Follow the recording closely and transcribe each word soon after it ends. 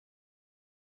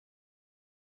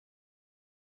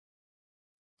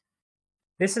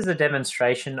This is a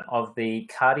demonstration of the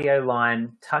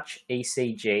Cardioline Touch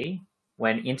ECG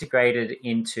when integrated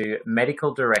into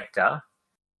Medical Director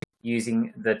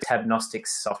using the Tabnostics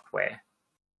software.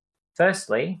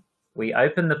 Firstly, we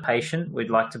open the patient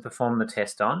we'd like to perform the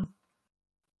test on.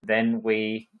 Then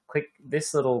we click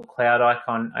this little cloud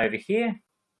icon over here,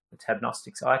 the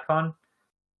Tabnostics icon,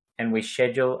 and we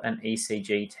schedule an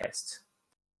ECG test.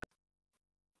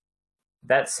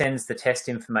 That sends the test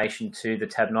information to the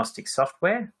Tabnostics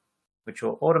software, which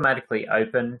will automatically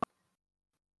open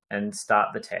and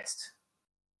start the test.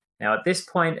 Now at this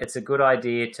point, it's a good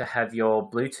idea to have your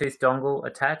Bluetooth dongle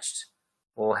attached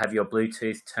or have your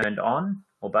Bluetooth turned on,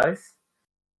 or both,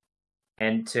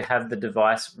 and to have the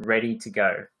device ready to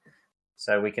go.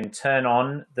 So we can turn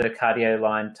on the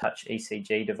Cardioline Touch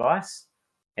ECG device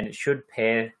and it should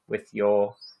pair with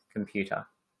your computer.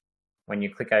 When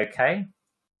you click OK,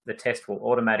 the test will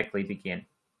automatically begin.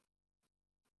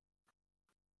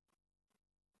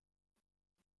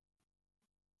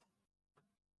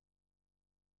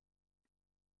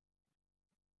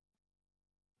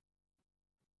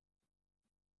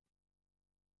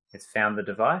 It's found the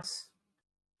device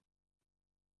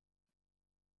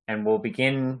and will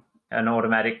begin an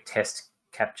automatic test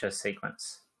capture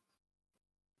sequence.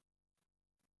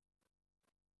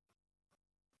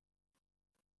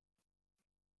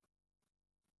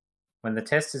 When the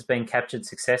test has been captured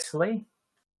successfully,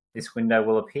 this window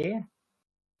will appear.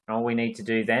 And all we need to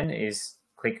do then is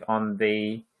click on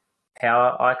the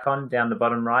power icon down the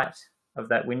bottom right of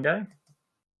that window.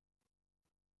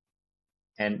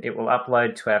 And it will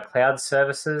upload to our cloud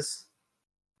services,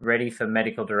 ready for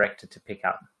Medical Director to pick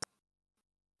up.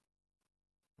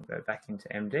 We'll go back into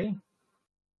MD.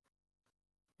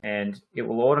 And it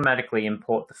will automatically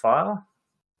import the file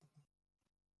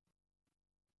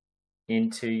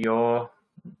into your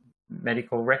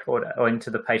medical record or into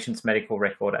the patient's medical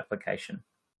record application.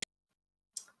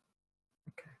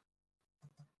 Okay.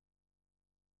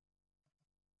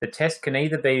 The test can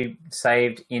either be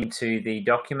saved into the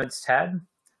Documents tab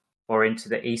or into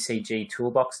the ECG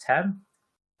Toolbox tab,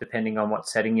 depending on what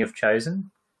setting you've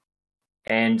chosen.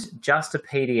 And just a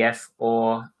PDF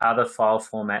or other file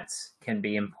formats can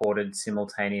be imported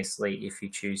simultaneously if you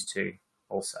choose to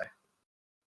also.